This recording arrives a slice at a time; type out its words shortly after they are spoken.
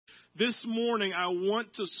This morning, I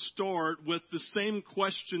want to start with the same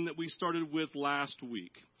question that we started with last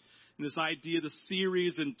week. And this idea, the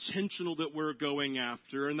series, intentional, that we're going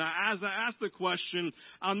after. And as I ask the question,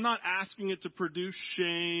 I'm not asking it to produce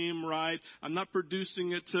shame, right? I'm not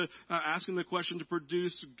producing it to, asking the question to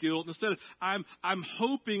produce guilt. Instead, I'm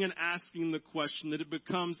hoping and asking the question that it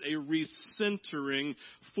becomes a recentering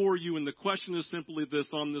for you. And the question is simply this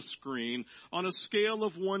on the screen. On a scale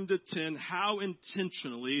of 1 to 10, how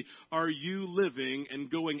intentionally are you living and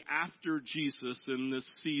going after Jesus in this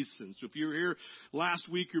season? So if you were here last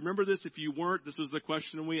week, you remember this. If you weren't, this is the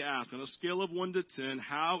question we ask. On a scale of 1 to 10,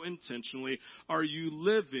 how intentionally are you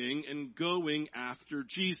living and going after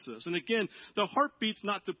Jesus? And again, the heartbeat's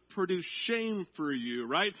not to produce shame for you,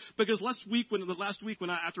 right? Because last week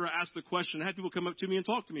after I asked the question, I had people come up to me and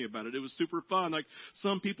talk to me about it. It was super fun. Like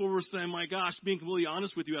some people were saying, my gosh, being completely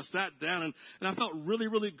honest with you, I sat down and I felt really,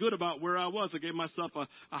 really good about where I was. I gave myself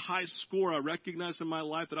a high score. I recognized in my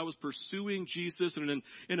life that I was pursuing Jesus in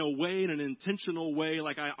an intentional way,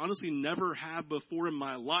 like I honestly never have before in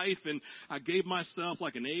my life. And I gave myself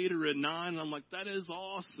like an 8 or a 9. And I'm like, that is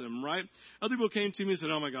awesome, right? Other people came to me and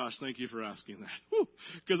said, oh my gosh, thank you for asking that.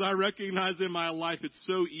 Because I recognize in my life it's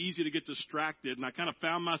so easy to get distracted. And I kind of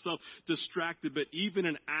found myself distracted. But even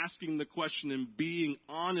in asking the question and being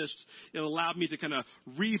honest, it allowed me to kind of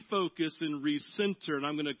refocus and recenter. And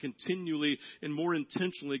I'm going to continually and more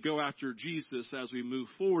intentionally go after Jesus as we move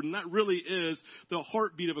forward. And that really is the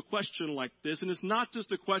heartbeat of a question like this. And it's not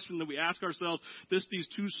just a question that we ask ourselves these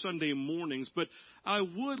 2 Sunday mornings, but I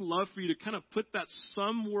would love for you to kind of put that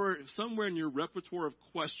somewhere in your repertoire of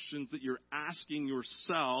questions that you're asking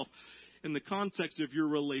yourself in the context of your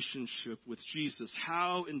relationship with Jesus.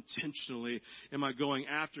 How intentionally am I going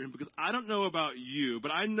after him? Because I don't know about you,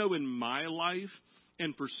 but I know in my life,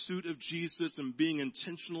 in pursuit of Jesus and being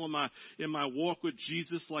intentional in my walk with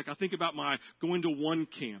Jesus, like I think about my going to one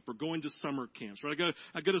camp or going to summer camps, right?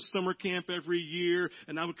 I go to summer camp every year,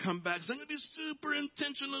 and I would come back and say, I'm going to be super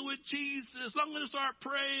intentional with Jesus. I'm going to start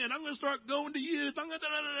praying. I'm going to start going to youth. I'm going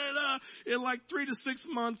to in like 3 to 6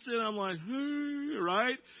 months in, I'm like,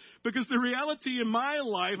 right? Because the reality in my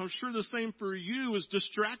life, I'm sure the same for you, is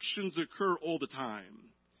distractions occur all the time.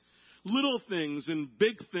 Little things and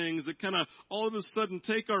big things that kind of all of a sudden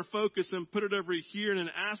take our focus and put it over here. And in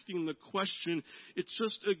asking the question, it's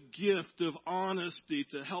just a gift of honesty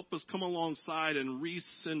to help us come alongside and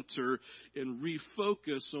recenter and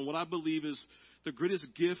refocus on what I believe is the greatest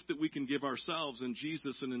gift that we can give ourselves in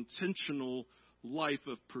Jesus, an intentional life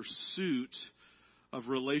of pursuit of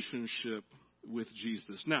relationship with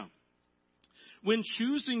Jesus. Now, when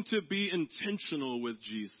choosing to be intentional with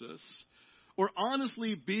Jesus, or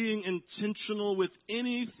honestly being intentional with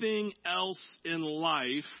anything else in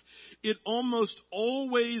life, it almost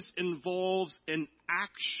always involves an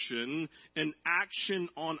action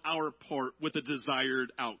on our part with a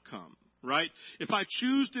desired outcome, right? If I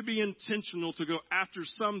choose to be intentional to go after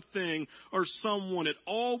something or someone, it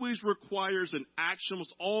always requires an action,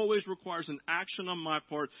 almost always requires an action on my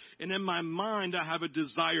part. And in my mind, I have a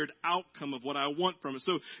desired outcome of what I want from it.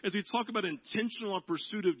 So as we talk about intentional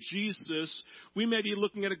pursuit of Jesus, we may be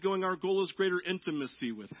looking at it going, our goal is greater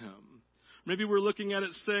intimacy with him. Maybe we're looking at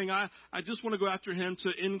it saying, I just want to go after him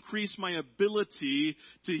to increase my ability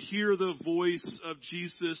to hear the voice of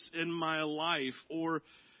Jesus in my life. Or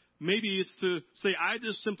maybe it's to say, I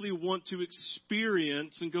just simply want to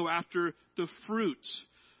experience and go after the fruit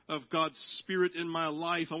of God's Spirit in my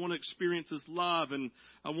life. I want to experience his love, and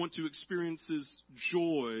I want to experience his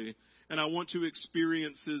joy, and I want to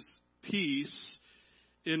experience his peace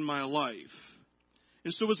in my life.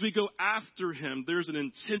 And so as we go after him, there's an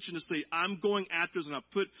intention to say, I'm going after this, and I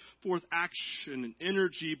put forth action and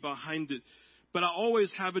energy behind it. But I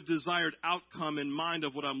always have a desired outcome in mind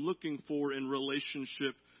of what I'm looking for in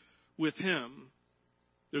relationship with him.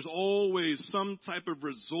 There's always some type of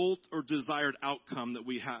result or desired outcome that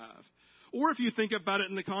we have. Or if you think about it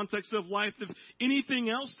in the context of life, if anything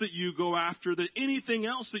else that you go after, that anything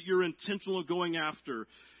else that you're intentional going after,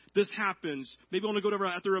 this happens. Maybe I want to go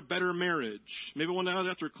after a better marriage. Maybe I want to go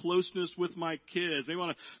after closeness with my kids. Maybe I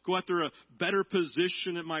want to go after a better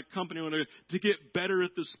position at my company. I want to get better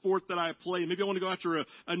at the sport that I play. Maybe I want to go after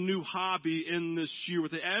a new hobby in this year.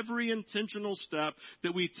 With every intentional step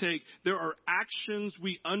that we take, there are actions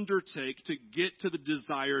we undertake to get to the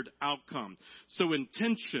desired outcome. So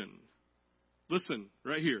intention. Listen,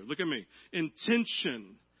 right here. Look at me.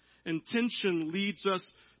 Intention. Intention leads us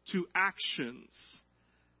to actions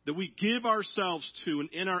that we give ourselves to, and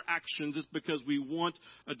in our actions it's because we want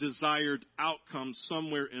a desired outcome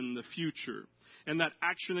somewhere in the future. And that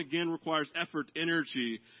action again requires effort,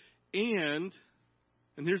 energy, and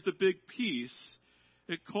And here's the big piece.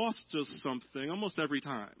 It costs us something almost every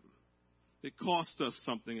time. It costs us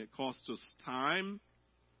something. It costs us time.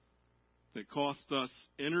 It costs us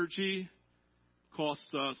energy.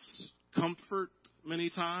 Costs us comfort many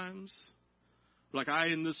times. Like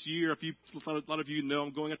in this year, a lot of you know,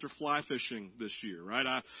 I'm going after fly fishing this year, right?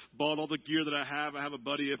 I bought all the gear that I have. I have a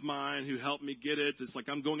buddy of mine who helped me get it. It's like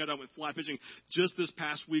I'm going out with fly fishing just this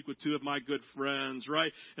past week with two of my good friends,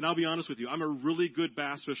 right? And I'll be honest with you, I'm a really good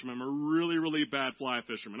bass fisherman. I'm a really, really bad fly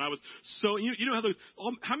fisherman. I was so, you know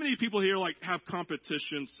how many people here like have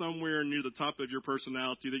competition somewhere near the top of your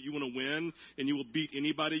personality that you want to win and you will beat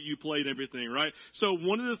anybody you play and everything, right? So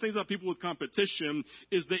one of the things about people with competition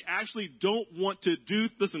is they actually don't want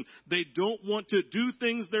they don't want to do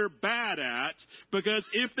things they're bad at, because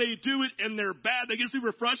if they do it and they're bad, they get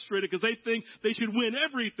super frustrated because they think they should win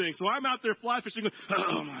everything. So I'm out there fly fishing going,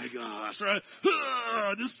 oh my gosh, right?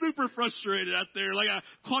 Just super frustrated out there. Like I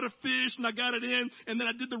caught a fish and I got it in, and then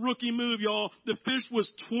I did the rookie move, y'all. The fish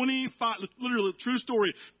was 25, literally, true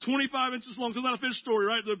story, 25 inches long. So it's not a fish story,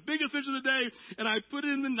 right? The biggest fish of the day, and I put it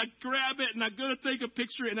in and I grab it and I go to take a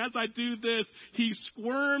picture, and as I do this, he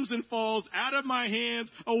squirms and falls out of my hands,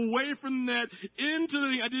 away from the net, into the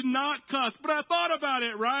thing. I did not cuss, but I thought about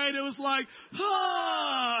it, right? It was like,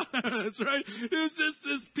 that's right. It was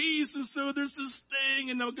this piece, and so there's this thing,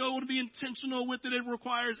 and I'll go to be intentional with it. It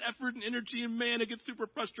requires effort and energy, and man, it gets super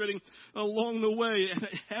frustrating along the way.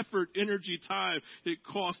 Effort, energy, time, it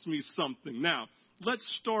costs me something. Now, let's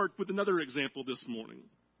start with another example this morning.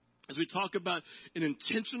 As we talk about an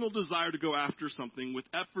intentional desire to go after something with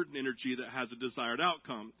effort and energy that has a desired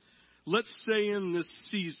outcome. Let's say in this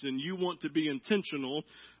season you want to be intentional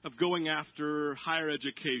of going after higher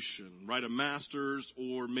education, right? A master's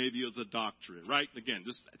or maybe as a doctorate, right? Again,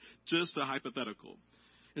 just a hypothetical.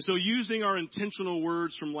 And so using our intentional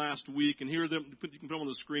words from last week, and here you can put them on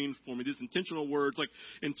the screen for me, these intentional words, like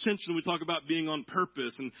intentional, we talk about being on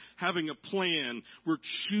purpose and having a plan. We're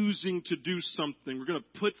choosing to do something. We're going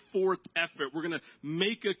to put forth effort. We're going to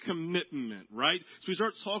make a commitment, right? So we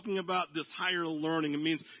start talking about this higher learning. It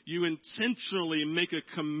means you intentionally make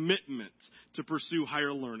a commitment to pursue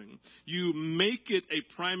higher learning. You make it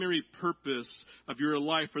a primary purpose of your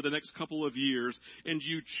life for the next couple of years, and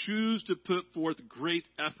you choose to put forth great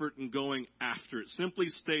effort in going after it. Simply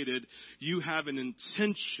stated, you have an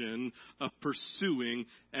intention of pursuing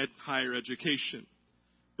higher education.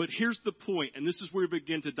 But here's the point, and this is where we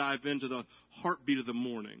begin to dive into the heartbeat of the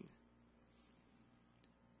morning.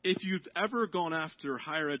 If you've ever gone after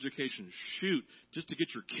higher education, just to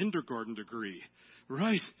get your kindergarten degree,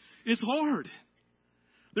 right? It's hard.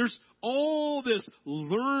 There's all this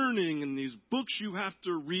learning and these books you have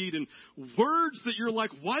to read and words that you're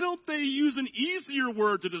like, why don't they use an easier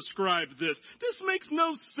word to describe this? This makes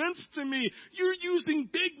no sense to me. You're using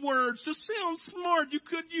big words to sound smart. You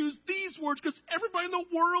could use these words because everybody in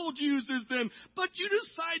the world uses them, but you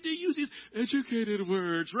decide to use these educated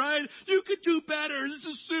words, right? You could do better. This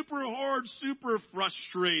is super hard, super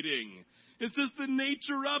frustrating. It's just the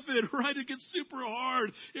nature of it, right? It gets super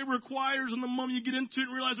hard. It requires, and the moment you get into it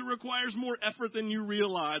and realize it requires more effort than you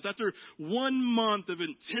realize. After 1 month of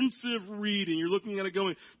intensive reading, you're looking at it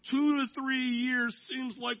going, 2 to 3 years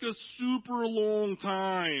seems like a super long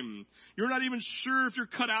time. You're not even sure if you're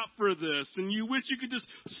cut out for this, and you wish you could just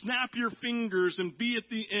snap your fingers and be at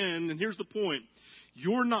the end. And here's the point.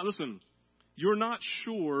 You're not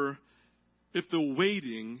sure if the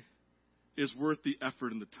waiting is worth the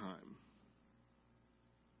effort and the time.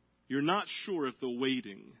 You're not sure if the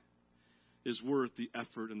waiting is worth the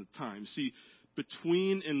effort and the time. See,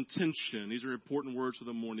 between intention, these are important words for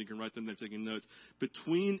the morning. You can write them there taking notes.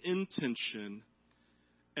 Between intention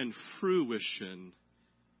and fruition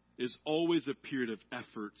is always a period of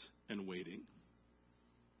effort and waiting.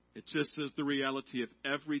 It just is the reality of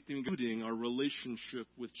everything, including our relationship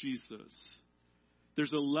with Jesus.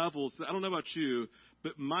 There's a level, I don't know about you,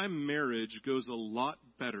 but my marriage goes a lot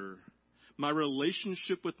better. My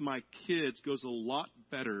relationship with my kids goes a lot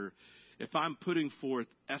better if I'm putting forth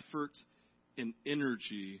effort and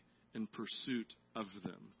energy in pursuit of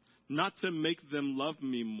them. Not to make them love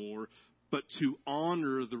me more, but to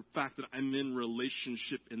honor the fact that I'm in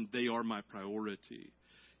relationship and they are my priority.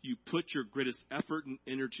 You put your greatest effort and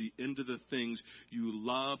energy into the things you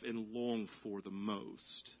love and long for the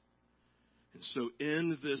most. And so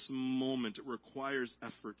in this moment, it requires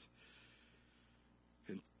effort.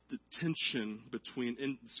 The tension between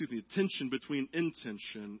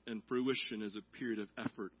intention and fruition is a period of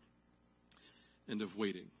effort and of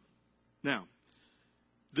waiting. Now,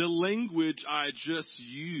 The language I just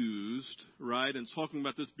used, right, and talking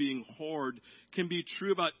about this being hard can be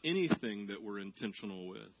true about anything that we're intentional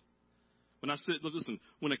with.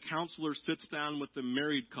 When a counselor sits down with a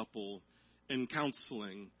married couple in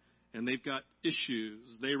counseling and they've got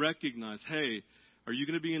issues, they recognize, hey, are you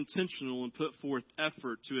going to be intentional and put forth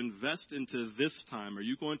effort to invest into this time? Are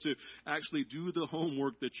you going to actually do the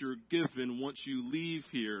homework that you're given once you leave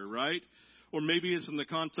here, right? Or maybe it's in the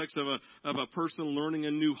context of a person learning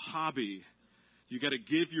a new hobby. You got to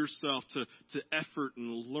give yourself to effort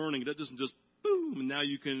and learning. That doesn't just boom and now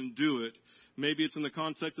you can do it. Maybe it's in the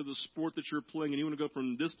context of the sport that you're playing and you want to go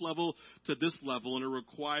from this level to this level, and it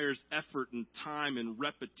requires effort and time and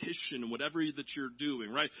repetition and whatever that you're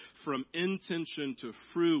doing, right? From intention to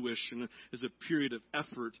fruition is a period of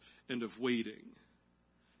effort and of waiting.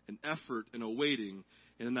 An effort and a waiting.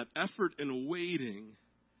 And in that effort and waiting,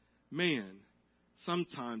 man,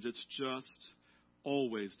 sometimes it's just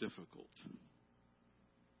always difficult.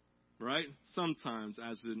 Right? Sometimes,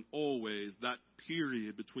 as in always, that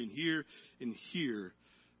period between here and here,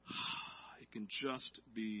 it can just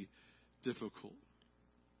be difficult.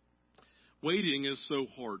 Waiting is so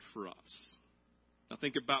hard for us. I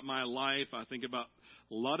think about my life. I think about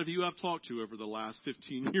a lot of you I've talked to over the last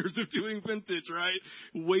 15 years of doing vintage, right?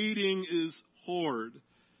 Waiting is hard.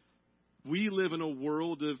 We live in a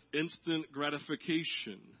world of instant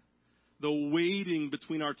gratification. The waiting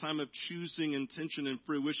between our time of choosing intention and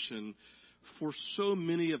fruition for so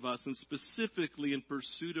many of us, and specifically in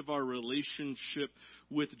pursuit of our relationship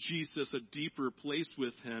with Jesus, a deeper place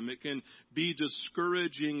with Him, it can be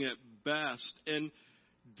discouraging at best and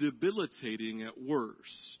debilitating at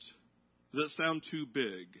worst. Does that sound too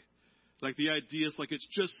big? Like the idea is like it's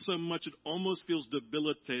just so much, it almost feels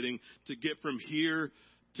debilitating to get from here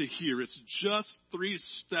to here. It's just 3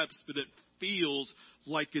 steps, but it feels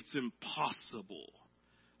like it's impossible,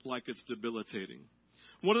 like it's debilitating.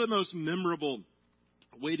 One of the most memorable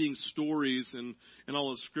waiting stories in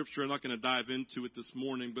all of Scripture, I'm not going to dive into it this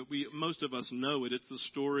morning, but most of us know it. It's the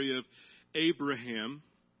story of Abraham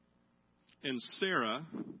and Sarah,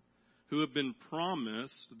 who have been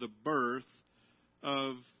promised the birth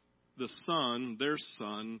of their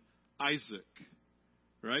son, Isaac,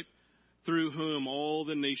 right? Through whom all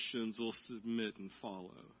the nations will submit and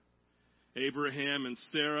follow. Abraham and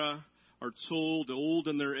Sarah are told, old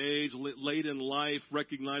in their age, late in life,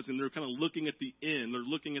 recognizing they're kind of looking at the end. They're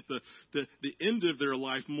looking at the end of their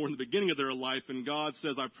life more than the beginning of their life. And God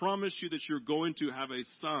says, I promise you that you're going to have a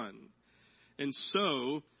son. And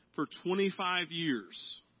so, for 25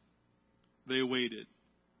 years, they waited.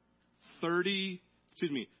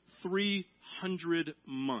 300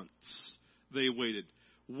 months they waited.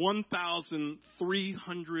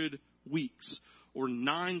 1,300 weeks. Or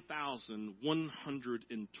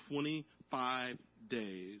 9,125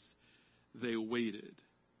 days they waited.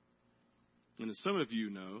 And as some of you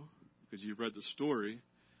know, because you've read the story,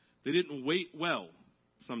 they didn't wait well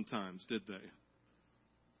sometimes, did they?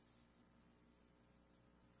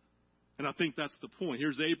 And I think that's the point.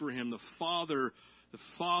 Here's Abraham, the father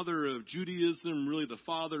of Judaism, really the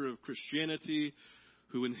father of Christianity,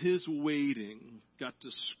 who in his waiting got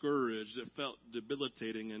discouraged. It felt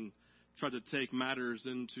debilitating and tried to take matters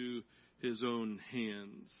into his own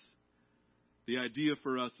hands. The idea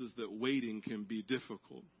for us is that waiting can be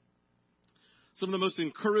difficult. Some of the most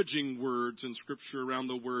encouraging words in Scripture around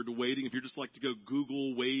the word waiting, if you just like to go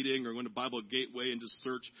Google waiting or go to Bible Gateway and just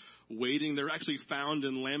search waiting, they're actually found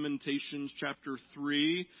in Lamentations chapter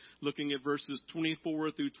 3, looking at verses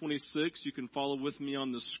 24 through 26. You can follow with me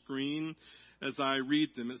on the screen as I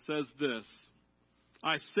read them. It says this.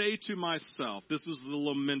 I say to myself, this is the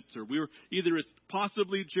lamenter. Either it's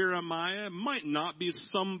possibly Jeremiah, it might not be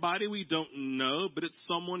somebody we don't know, but it's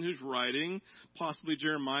someone who's writing, possibly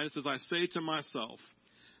Jeremiah. It says, I say to myself,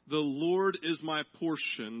 the Lord is my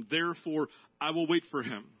portion, therefore I will wait for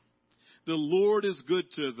him. The Lord is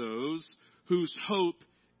good to those whose hope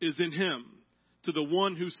is in him, to the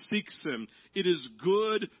one who seeks him. It is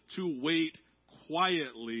good to wait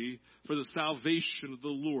quietly for the salvation of the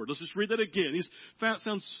Lord. Let's just read that again. These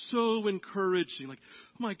sound so encouraging. Like,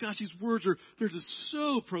 oh my gosh, these words they're just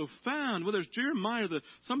so profound. Whether it's Jeremiah or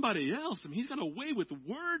somebody else, I mean, he's got a way with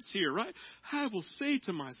words here, right? I will say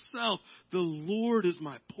to myself, the Lord is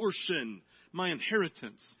my portion, my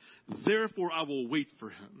inheritance. Therefore, I will wait for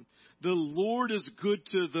him. The Lord is good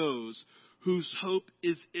to those whose hope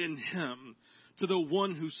is in him. To the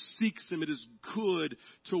one who seeks him, it is good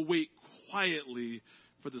to wait quietly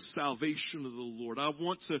for the salvation of the Lord. I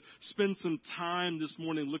want to spend some time this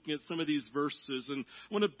morning looking at some of these verses, and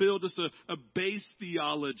I want to build just a base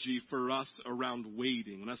theology for us around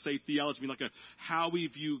waiting. When I say theology, I mean like how we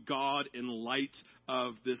view God in light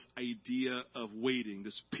of this idea of waiting,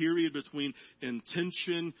 this period between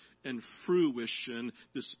intention and fruition,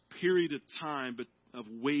 this period of time of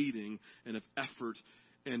waiting and of effort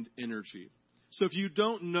and energy. So if you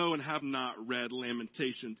don't know and have not read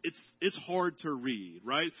Lamentations, it's hard to read,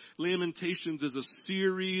 right? Lamentations is a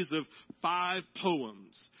series of 5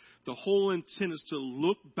 poems. The whole intent is to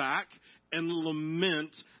look back and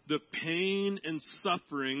lament the pain and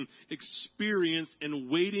suffering experienced in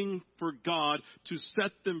waiting for God to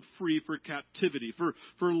set them free for captivity. For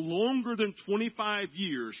longer than 25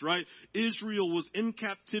 years, right, Israel was in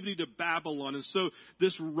captivity to Babylon. And so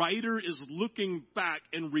this writer is looking back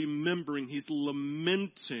and remembering. He's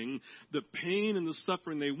lamenting the pain and the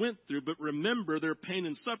suffering they went through. But remember, their pain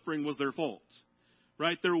and suffering was their fault.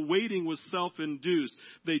 Right? Their waiting was self-induced.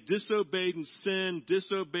 They disobeyed and sinned,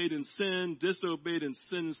 disobeyed and sinned, disobeyed and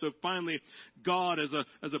sinned. And so finally, God, as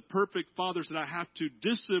a perfect father, said, I have to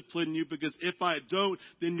discipline you because if I don't,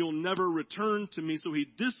 then you'll never return to me. So he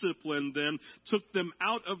disciplined them, took them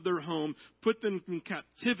out of their home, put them in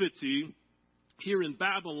captivity here in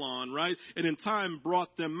Babylon, right? And in time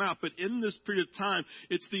brought them out. But in this period of time,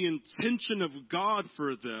 it's the intention of God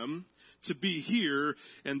for them to be here,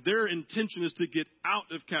 and their intention is to get out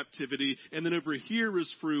of captivity. And then over here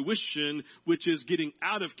is fruition, which is getting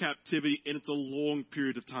out of captivity, and it's a long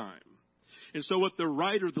period of time. And so what the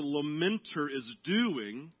writer, the lamenter, is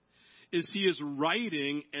doing is he is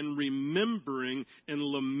writing and remembering and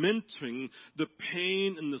lamenting the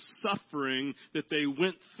pain and the suffering that they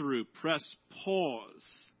went through. Press pause.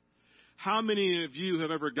 How many of you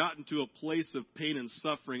have ever gotten to a place of pain and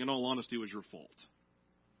suffering, in all honesty, was your fault?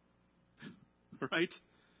 Right?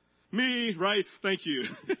 Me, right? Thank you.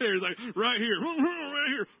 It's like right here, right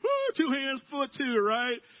here. Woo, 2 hands, foot 2,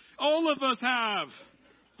 right? All of us have.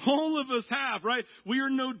 All of us have, right? We are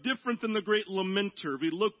no different than the great lamenter. We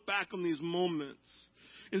look back on these moments.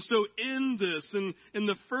 And so in this, in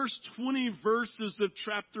the first 20 verses of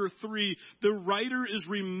chapter 3, the writer is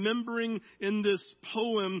remembering in this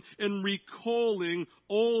poem and recalling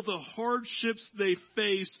all the hardships they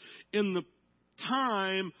faced in the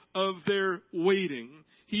time of their waiting.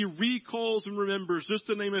 He recalls and remembers, just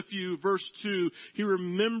to name a few, verse 2, he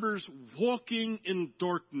remembers walking in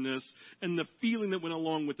darkness and the feeling that went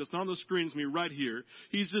along with this. Now on the screen is me right here.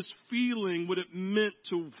 He's just feeling what it meant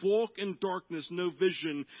to walk in darkness, no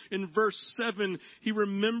vision. In verse 7, he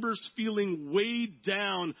remembers feeling weighed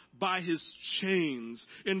down by his chains.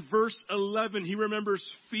 In verse 11, he remembers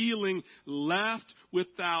feeling left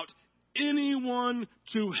without anyone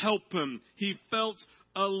to help him. He felt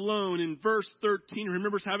alone. In verse 13, he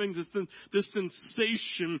remembers having this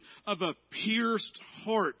sensation of a pierced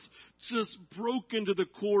heart, just broken to the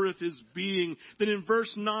core of his being. Then in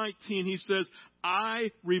verse 19, he says,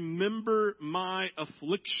 I remember my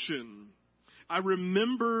affliction. I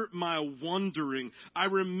remember my wandering. I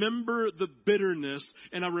remember the bitterness,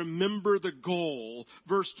 and I remember the gall.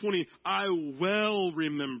 Verse 20, I well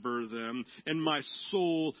remember them, and my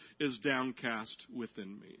soul is downcast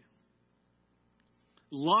within me.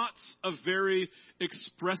 Lots of very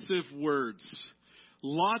expressive words.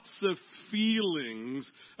 Lots of feelings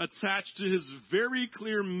attached to his very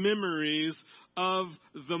clear memories of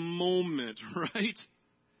the moment, right?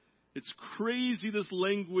 It's crazy, this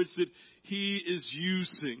language that he is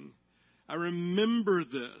using. I remember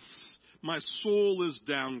this. My soul is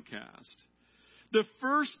downcast. The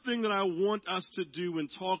first thing that I want us to do when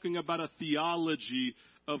talking about a theology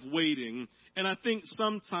of waiting, and I think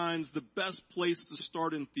sometimes the best place to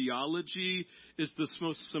start in theology is this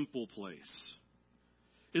most simple place.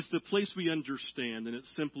 It's the place we understand, and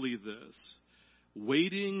it's simply this.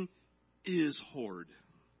 Waiting is hard.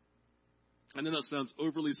 I know that sounds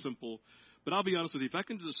overly simple, but I'll be honest with you. If I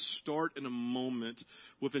can just start in a moment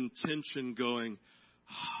with intention going,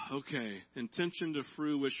 okay, intention to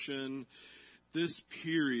fruition, this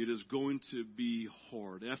period is going to be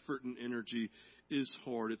hard. Effort and energy is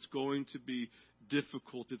hard. It's going to be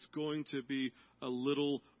difficult. It's going to be a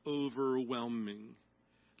little overwhelming.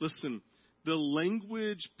 Listen, the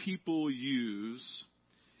language people use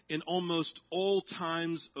in almost all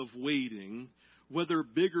times of waiting, whether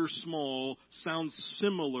big or small, sounds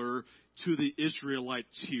similar to the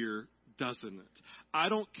Israelites here, doesn't it? I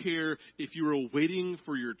don't care if you are waiting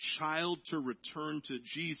for your child to return to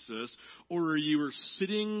Jesus or you are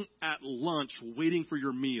sitting at lunch waiting for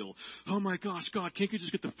your meal. Oh my gosh, God, can't you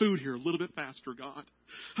just get the food here a little bit faster, God?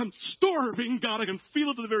 I'm starving, God. I can feel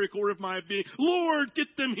it to the very core of my being. Lord, get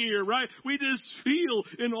them here, right? We just feel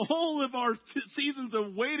in all of our seasons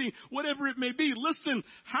of waiting, whatever it may be. Listen,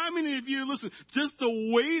 how many of you, just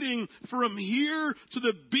the waiting from here to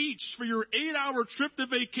the beach for your 8-hour trip to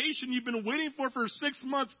vacation you've been waiting for 6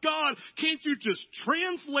 months. God, can't you just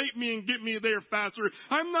translate me and get me there faster?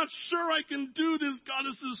 I'm not sure I can do this. God,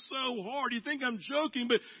 this is so hard. You think I'm joking,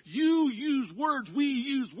 but you use words. We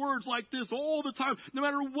use words like this all the time. No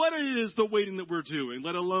matter what it is, the waiting that we're doing,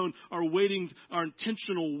 let alone our waiting, our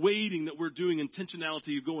intentional waiting that we're doing,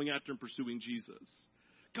 intentionality of going after and pursuing Jesus.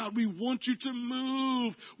 God, we want you to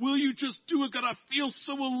move. Will you just do it? God, I feel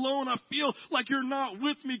so alone. I feel like you're not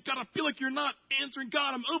with me. God, I feel like you're not answering.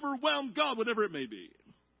 God, I'm overwhelmed. God, whatever it may be.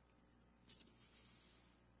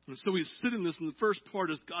 And so we sit in this, and the first part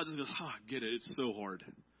is God just goes, I get it. It's so hard.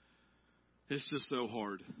 It's just so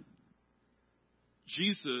hard.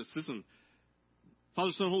 Jesus, listen,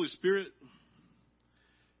 Father, Son, Holy Spirit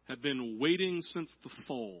have been waiting since the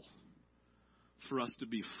fall for us to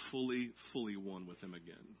be fully one with him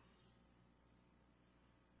again.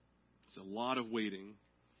 It's a lot of waiting.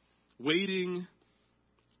 Waiting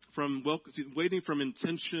from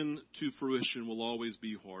intention to fruition will always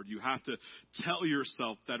be hard. You have to tell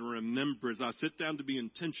yourself that, remember, as I sit down to be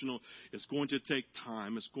intentional, it's going to take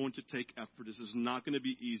time. It's going to take effort. This is not going to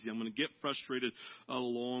be easy. I'm going to get frustrated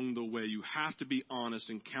along the way. You have to be honest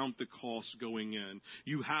and count the costs going in.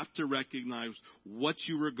 You have to recognize what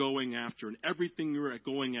you were going after, and everything you were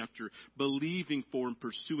going after, believing for and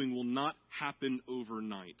pursuing will not happen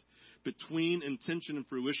overnight. Between intention and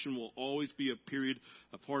fruition will always be a period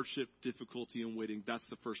of hardship, difficulty, and waiting. That's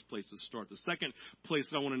the first place to start. The second place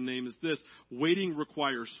that I want to name is this. Waiting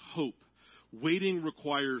requires hope. Waiting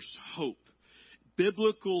requires hope.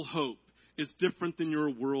 Biblical hope is different than your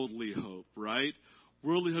worldly hope, right?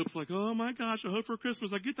 Worldly hope's like, oh my gosh, I hope for Christmas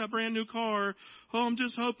I get that brand new car. Oh, I'm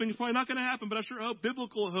just hoping. It's probably not going to happen, but I sure hope.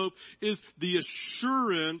 Biblical hope is the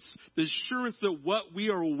assurance that what we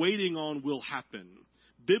are waiting on will happen.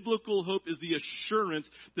 Biblical hope is the assurance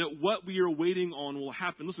that what we are waiting on will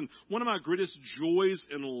happen. Listen, one of my greatest joys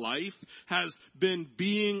in life has been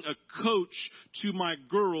being a coach to my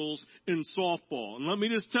girls in softball. And let me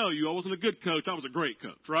just tell you, I wasn't a good coach. I was a great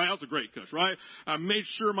coach, right? I was a great coach, right? I made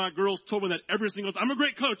sure my girls told me that every single time. I'm a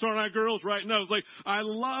great coach, aren't I, girls? Right? No, it was like I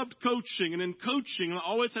loved coaching. And in coaching, I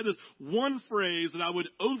always had this one phrase that I would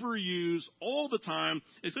overuse all the time,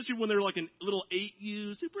 especially when they're like a little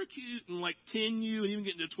 8U, super cute, and like 10U, and even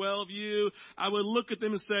getting to 12U, I would look at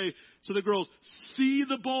them and say to the girls, see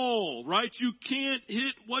the ball, right? You can't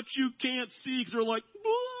hit what you can't see, because they're like,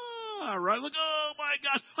 blah, right? Like, oh my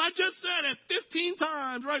gosh, I just said it 15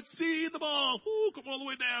 times, right? See the ball, ooh, come all the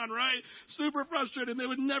way down, right? Super frustrated. They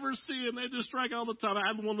would never see it, and they'd just strike all the time. I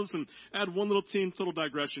had one little team, total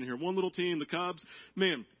digression here. One little team, the Cubs,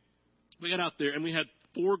 man, we got out there and we had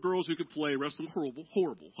 4 girls who could play, rest of them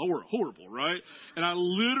horrible, right? And I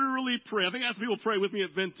literally pray, I think I asked people to pray with me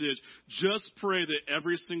at Vintage, just pray that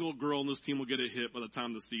every single girl on this team will get a hit by the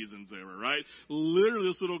time the season's over, right? Literally,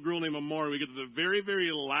 this little girl named Amari, we get to the very,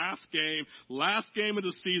 very last game of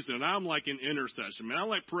the season, and I'm like in intercession, man. I'm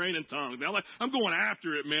like praying in tongues, man. I'm going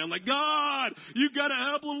after it, man. Like, God, you got to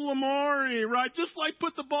help little Amari, right? Just like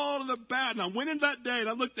put the ball to the bat. And I went in that day, and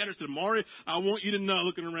I looked at her and said, Amari, I want you to know,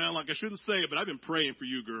 looking around like I shouldn't say it, but I've been praying for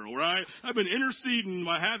you, girl, right? I've been interceding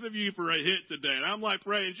by half of you for a hit today. And I'm like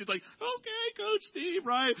praying. She's like, okay, Coach Steve,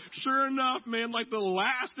 right? Sure enough, man, like the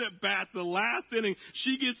last at bat, the last inning,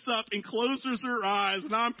 she gets up and closes her eyes,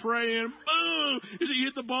 and I'm praying, boom! And she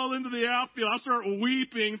hit the ball into the outfield. I start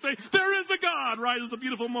weeping, saying, there is a God, right? It's a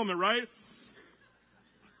beautiful moment, right?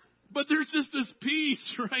 But there's just this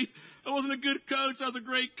peace, right? I wasn't a good coach. I was a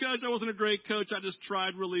great coach. I wasn't a great coach. I just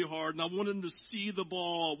tried really hard, and I wanted him to see the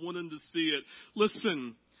ball. I wanted him to see it.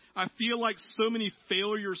 Listen, I feel like so many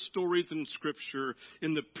failure stories in Scripture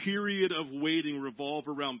in the period of waiting revolve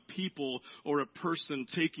around people or a person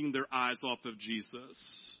taking their eyes off of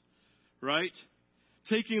Jesus, right?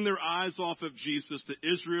 Taking their eyes off of Jesus. The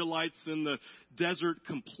Israelites in the desert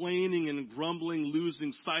complaining and grumbling,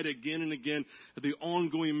 losing sight again and again of the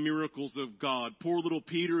ongoing miracles of God. Poor little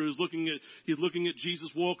Peter who's looking at Jesus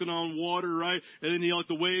walking on water, right? And then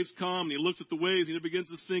the waves come and he looks at the waves and he begins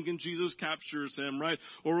to sink and Jesus captures him, right?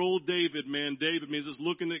 Or old David, he's just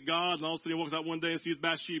looking at God and all of a sudden he walks out one day and sees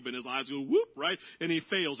Bathsheba and his eyes go whoop, right? And he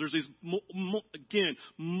fails. There's these,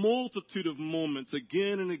 multitude of moments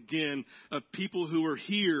again and again of people who are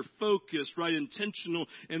here, focused, right, intentional,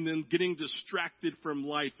 and then getting distracted from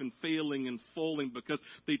life and failing and falling because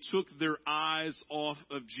they took their eyes off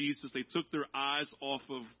of Jesus. They took their eyes off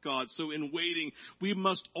of God. So in waiting, we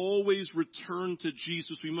must always return to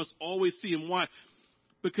Jesus. We must always see him. Why?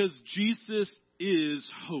 Because Jesus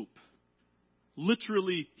is hope.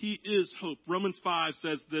 Literally, he is hope. Romans 5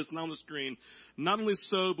 says this, not on the screen. Not only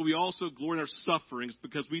so, but we also glory in our sufferings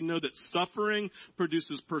because we know that suffering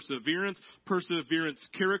produces perseverance, perseverance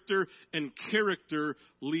character, and character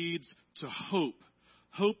leads to hope.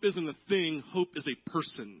 Hope isn't a thing. Hope is a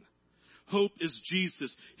person. Hope is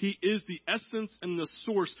Jesus. He is the essence and the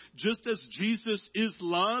source. Just as Jesus is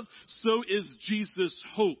love, so is Jesus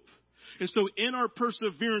hope. And so in our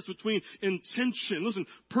perseverance between intention, listen,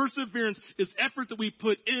 perseverance is effort that we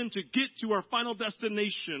put in to get to our final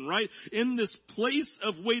destination, right? In this place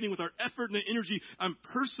of waiting with our effort and energy, I'm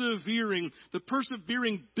persevering. The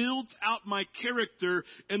persevering builds out my character,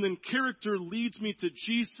 and then character leads me to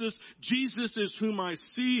Jesus. Jesus is whom I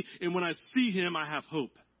see, and when I see him, I have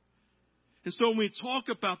hope. And so when we talk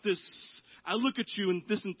about this, I look at you in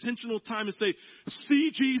this intentional time and say,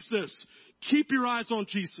 see Jesus. Keep your eyes on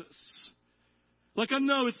Jesus. Like I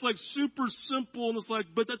know it's like super simple and it's like,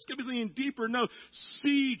 but that's going to be something deeper. No,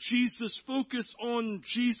 see Jesus. Focus on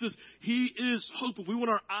Jesus. He is hope. If we want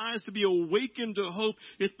our eyes to be awakened to hope,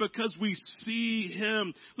 it's because we see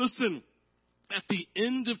him. Listen, at the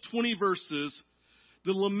end of 20 verses,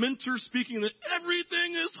 the lamenter speaking that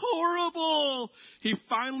everything is horrible, he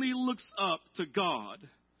finally looks up to God.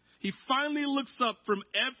 He finally looks up from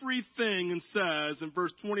everything and says, in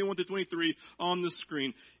verse 21 to 23 on the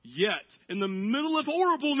screen, yet in the middle of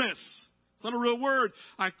horribleness, it's not a real word,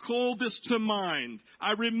 I call this to mind.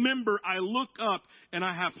 I remember, I look up, and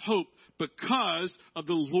I have hope. Because of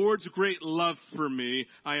the Lord's great love for me,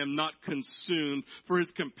 I am not consumed, for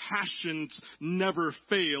his compassions never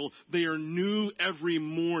fail. They are new every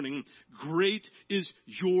morning. Great is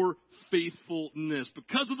your faithfulness.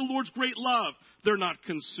 Because of the Lord's great love, they're not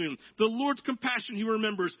consumed. The Lord's compassion, he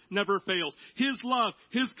remembers, never fails. His love,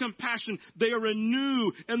 his compassion, they are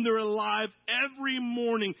anew and they're alive every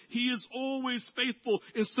morning. He is always faithful.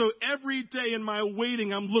 And so every day in my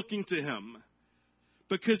waiting, I'm looking to him.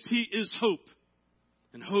 Because he is hope.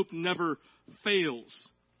 And hope never fails.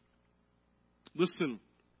 Listen.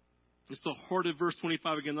 It's the heart of verse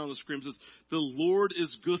 25 again on the screen. It says, the Lord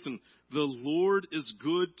is good. Listen, the Lord is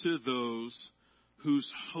good to those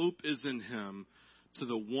whose hope is in him, to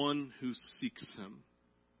the one who seeks him.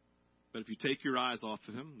 But if you take your eyes off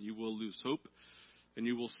of him, you will lose hope and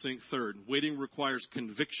you will sink. Third, waiting requires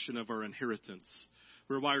conviction of our inheritance.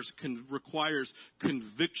 Requires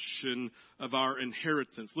conviction of our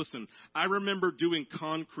inheritance. Listen, I remember doing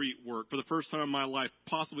concrete work for the first time in my life,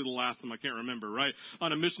 possibly the last time, I can't remember, right?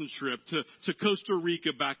 On a mission trip to Costa Rica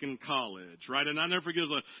back in college, right? And I never forget, it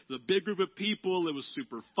was a big group of people. It was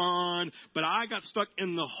super fun. But I got stuck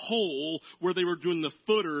in the hole where they were doing the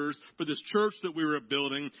footers for this church that we were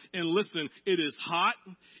building. And listen, it is hot.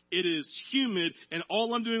 It is humid, and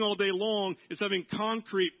all I'm doing all day long is having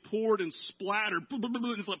concrete poured and splattered.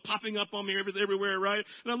 It's like popping up on me everywhere, right?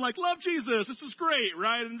 And I'm like, love Jesus. This is great,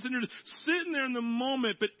 right? And sitting there in the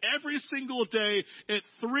moment, but every single day at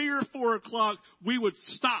 3 or 4 o'clock, we would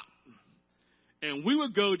stop. And we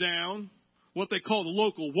would go down what they call the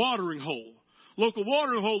local watering hole. Local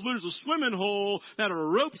watering hole, there's a swimming hole that had a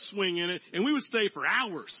rope swing in it, and we would stay for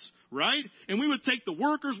hours. Right? And we would take the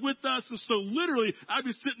workers with us. And so literally, I'd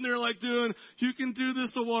be sitting there like doing, you can do this.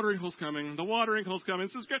 The watering hole's coming. The watering hole's coming.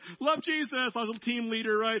 This is great. Love Jesus. I was a team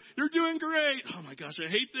leader, right? You're doing great. Oh my gosh, I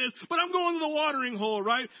hate this. But I'm going to the watering hole,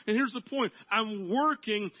 right? And here's the point. I'm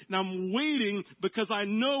working and I'm waiting because I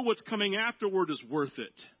know what's coming afterward is worth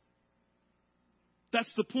it.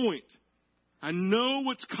 That's the point. I know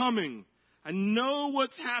what's coming. I know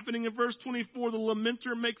what's happening. In verse 24, the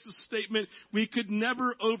lamenter makes a statement we could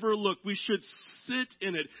never overlook. We should sit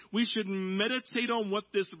in it. We should meditate on what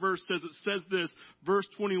this verse says. It says this, verse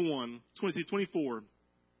 24.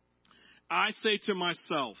 I say to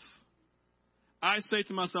myself, I think it's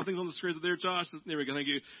on the screen there, Josh. There we go. Thank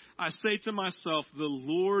you. I say to myself, the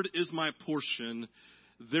Lord is my portion.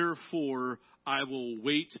 Therefore, I will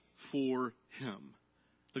wait for him.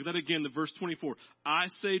 Look at that again, the verse 24. I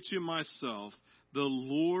say to myself, the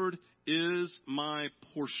Lord is my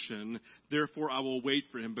portion, therefore I will wait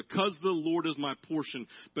for him. Because the Lord is my portion,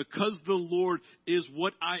 because the Lord is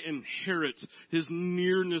what I inherit, his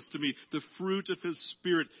nearness to me, the fruit of his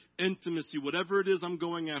Spirit, intimacy, whatever it is I'm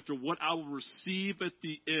going after, what I will receive at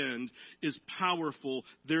the end is powerful,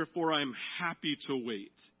 therefore I am happy to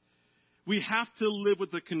wait. We have to live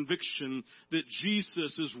with the conviction that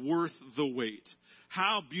Jesus is worth the wait.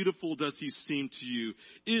 How beautiful does he seem to you?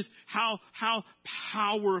 How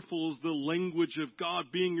powerful is the language of God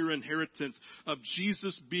being your inheritance, of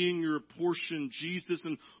Jesus being your portion, Jesus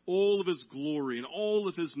and all of his glory and all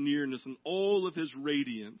of his nearness and all of his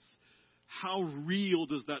radiance. How real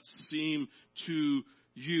does that seem to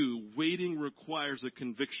you? Waiting requires a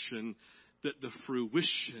conviction that the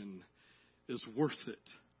fruition is worth it.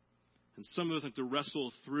 And some of us have to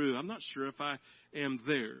wrestle through, I'm not sure if I am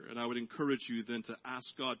there. And I would encourage you then to ask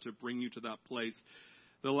God to bring you to that place.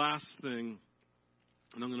 The last thing,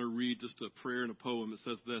 and I'm going to read just a prayer and a poem. It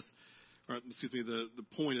says this, the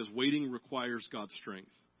point is waiting requires God's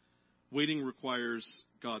strength. Waiting requires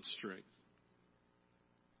God's strength.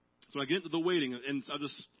 So I get into the waiting, and I'll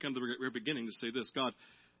just come to the very beginning to say this. God,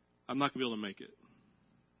 I'm not going to be able to make it.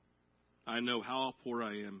 I know how poor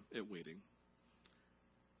I am at waiting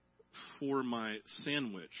for my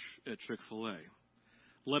sandwich at Chick-fil-A,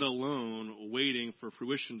 let alone waiting for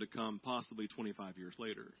fruition to come possibly 25 years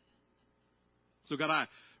later. So God, I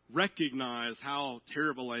recognize how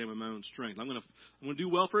terrible I am in my own strength. I'm going to do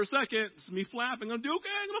well for a second. It's me flapping. I'm going to do okay.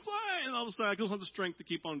 I'm going to fly. And all of a sudden, I don't have the strength to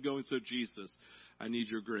keep on going. So Jesus, I need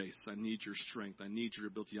your grace. I need your strength. I need your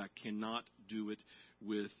ability. I cannot do it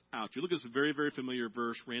without you. Look at this very, very familiar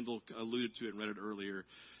verse. Randall alluded to it and read it earlier.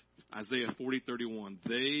 Isaiah 40:31.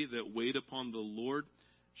 They that wait upon the Lord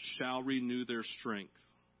shall renew their strength.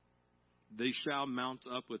 They shall mount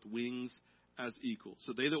up with wings as eagles.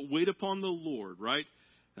 So they that wait upon the Lord, right?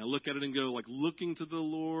 And I look at it and go, like, looking to the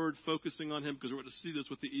Lord, focusing on him, because we're going to see this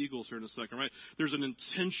with the eagles here in a second, right? There's an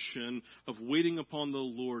intention of waiting upon the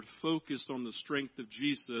Lord, focused on the strength of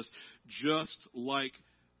Jesus, just like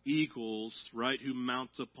eagles, right, who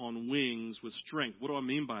mount upon wings with strength. What do I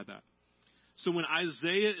mean by that? So when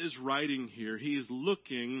Isaiah is writing here, he is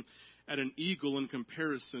looking at an eagle in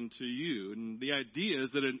comparison to you. And the idea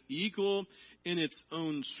is that an eagle in its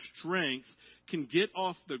own strength can get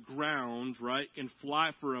off the ground, right, and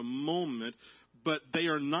fly for a moment, but they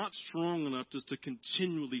are not strong enough just to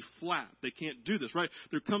continually flap. They can't do this, right?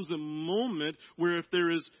 There comes a moment where if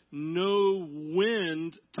there is no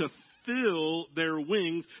wind to fill their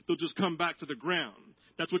wings, they'll just come back to the ground.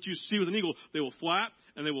 That's what you see with an eagle. They will flap,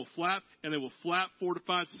 and they will flap, and they will flap 4 to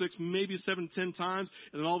 5, 6, maybe 7, 10 times.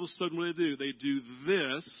 And then all of a sudden what do? They do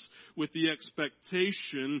this with the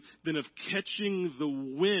expectation then of catching the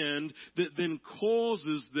wind that then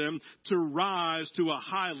causes them to rise to a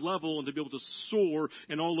high level and to be able to soar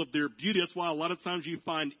in all of their beauty. That's why a lot of times you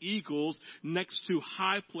find eagles next to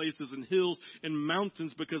high places and hills and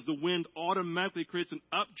mountains, because the wind automatically creates an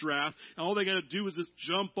updraft. And all they got to do is just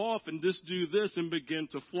jump off and just do this and begin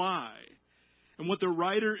to fly. And what the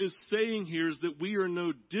writer is saying here is that we are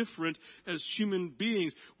no different as human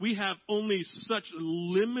beings. We have only such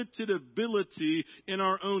limited ability in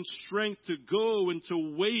our own strength to go and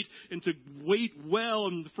to wait well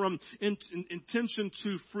and from intention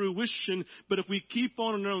to fruition. But if we keep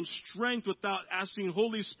on in our own strength without asking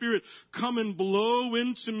Holy Spirit, come and blow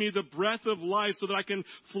into me the breath of life so that I can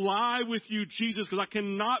fly with you, Jesus, because I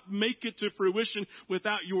cannot make it to fruition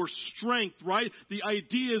without your strength, right? The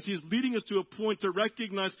idea is he's leading us to a point to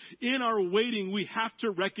recognize in our waiting, we have to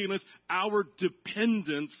recognize our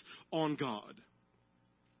dependence on God.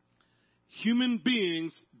 Human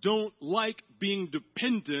beings don't like being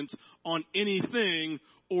dependent on anything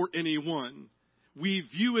or anyone. We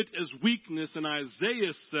view it as weakness, and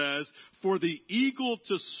Isaiah says, for the eagle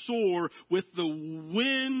to soar with the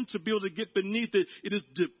wind to be able to get beneath it, it is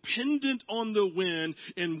dependent on the wind,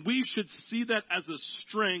 and we should see that as a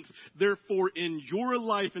strength. Therefore, in your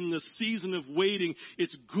life, in the season of waiting,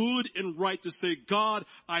 it's good and right to say, God,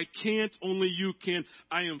 I can't, only you can.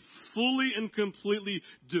 I am fully and completely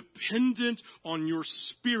dependent on your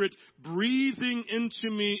Spirit breathing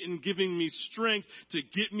into me and giving me strength to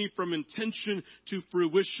get me from intention to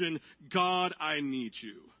fruition. God, I need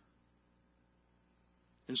you.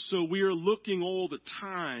 And so we are looking all the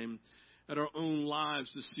time at our own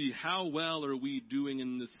lives to see how well are we doing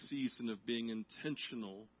in this season of being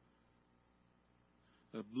intentional,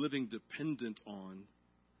 of living dependent on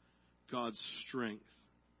God's strength.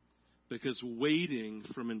 Because waiting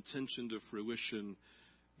from intention to fruition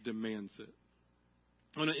demands it.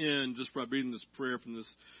 I'm going to end just by reading this prayer from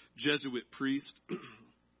this Jesuit priest,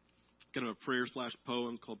 kind of a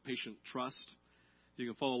prayer/poem called Patient Trust. You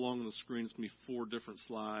can follow along on the screen. It's going to be 4 different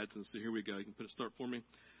slides. And so here we go. You can start for me.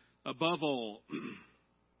 Above all,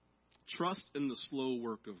 trust in the slow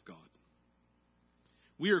work of God.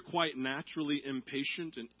 We are quite naturally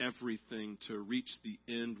impatient in everything to reach the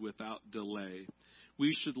end without delay.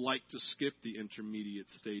 We should like to skip the intermediate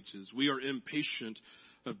stages. We are impatient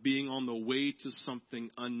of being on the way to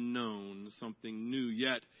something unknown, something new.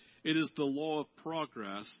 Yet, it is the law of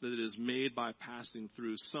progress that it is made by passing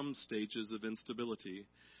through some stages of instability,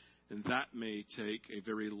 and that may take a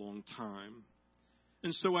very long time.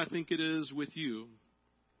 And so I think it is with you.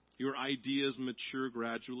 Your ideas mature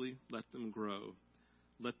gradually. Let them grow.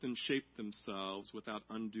 Let them shape themselves without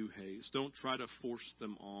undue haste. Don't try to force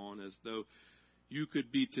them on as though you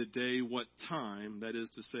could be today what time, that is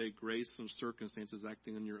to say, grace and circumstances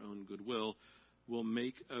acting on your own goodwill, will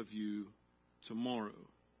make of you tomorrow.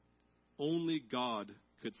 Only God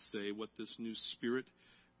could say what this new spirit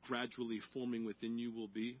gradually forming within you will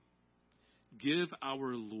be. Give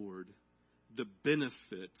our Lord the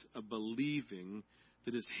benefit of believing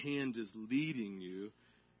that His hand is leading you,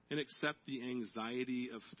 and accept the anxiety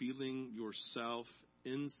of feeling yourself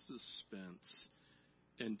in suspense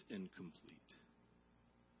and incomplete.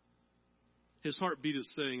 His heartbeat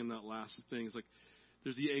is saying in that last thing, it's like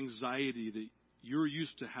there's the anxiety that you're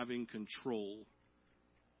used to having control,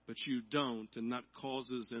 but you don't, and that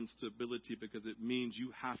causes instability because it means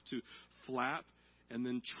you have to flap and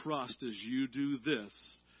then trust as you do this,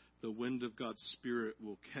 the wind of God's Spirit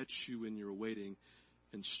will catch you in your waiting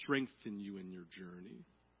and strengthen you in your journey.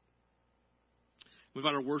 We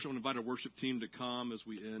invite our worship team to come as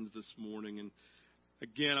we end this morning. And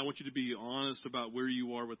again, I want you to be honest about where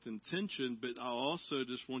you are with intention, but I also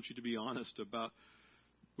just want you to be honest about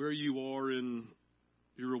where you are in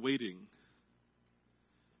your waiting.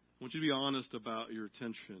 I want you to be honest about your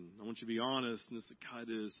attention. I want you to be honest, and this God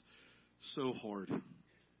is so hard.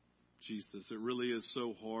 Jesus, it really is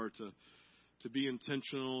so hard to be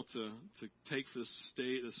intentional, to take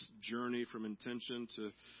this journey from intention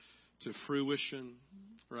to fruition.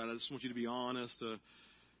 Right? I just want you to be honest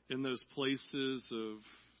in those places of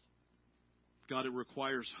God. It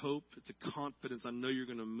requires hope. It's a confidence. I know you're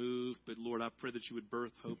going to move, but Lord, I pray that you would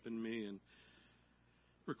birth hope in me, and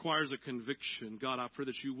requires a conviction. God, I pray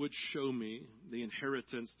that you would show me the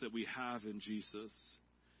inheritance that we have in Jesus.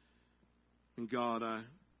 And God,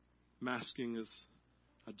 I'm asking as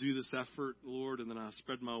I do this effort, Lord, and then I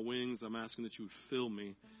spread my wings, I'm asking that you would fill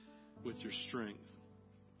me with your strength.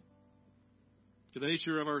 The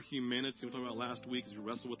nature of our humanity, we talked about last week, is we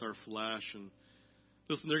wrestle with our flesh. And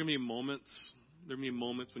listen, there are going to be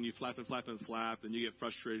moments when you flap and flap and flap, and you get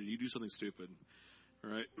frustrated, and you do something stupid.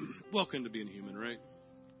 All right? Welcome to being human, right?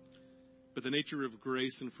 But the nature of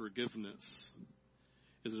grace and forgiveness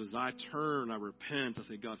is that as I turn, I repent, I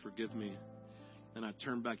say, God, forgive me. And I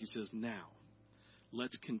turn back, He says, now,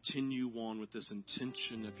 let's continue on with this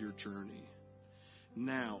intention of your journey.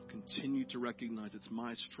 Now, continue to recognize it's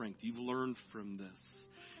my strength. You've learned from this.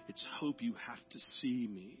 It's hope you have to see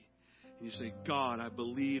me. And you say, God, I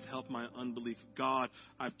believe, help my unbelief. God,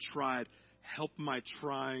 I've tried. Help my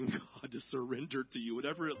trying, God, to surrender to you.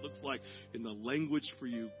 Whatever it looks like in the language for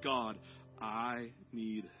you, God, I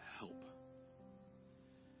need help.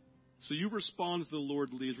 So you respond as the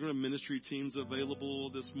Lord leads. We're going to have ministry teams available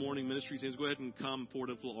this morning. Ministry teams, go ahead and come forward.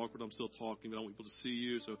 It's a little awkward. I'm still talking, but I want people to see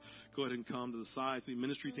you. So go ahead and come to the side. See,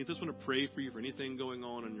 ministry teams, I just want to pray for you for anything going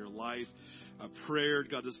on in your life. Prayer,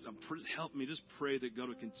 God, just help me. Just pray that God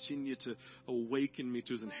will continue to awaken me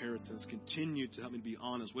to His inheritance. Continue to help me to be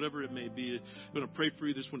honest, whatever it may be. I'm going to pray for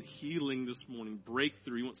you. Just want healing this morning,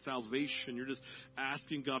 breakthrough. You want salvation. You're just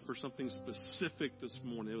asking God for something specific this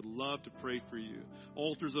morning. I would love to pray for you.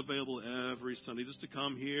 Altars available every Sunday, just to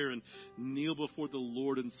come here and kneel before the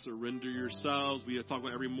Lord and surrender yourselves. We talk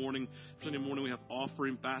about every morning, Sunday morning, we have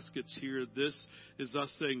offering baskets here. This is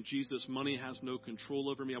us saying, Jesus, money has no control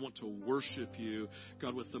over me. I want to worship you,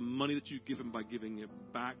 God, with the money that you've given by giving it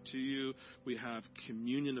back to you. We have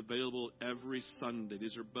communion available every Sunday.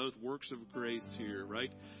 These are both works of grace here,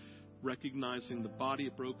 right? Recognizing the body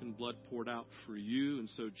of broken blood poured out for you. And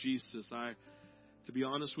so, Jesus, to be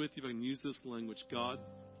honest with you, if I can use this language, God,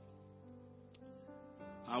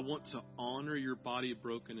 I want to honor your body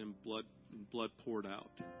broken and blood poured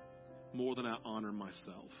out more than I honor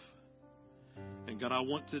myself. And God, I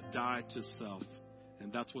want to die to self.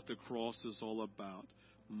 And that's what the cross is all about.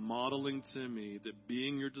 Modeling to me that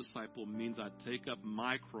being your disciple means I take up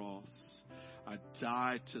my cross, I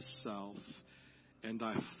die to self, and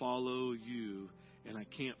I follow you. And I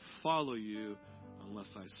can't follow you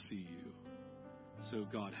unless I see you. So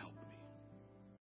God help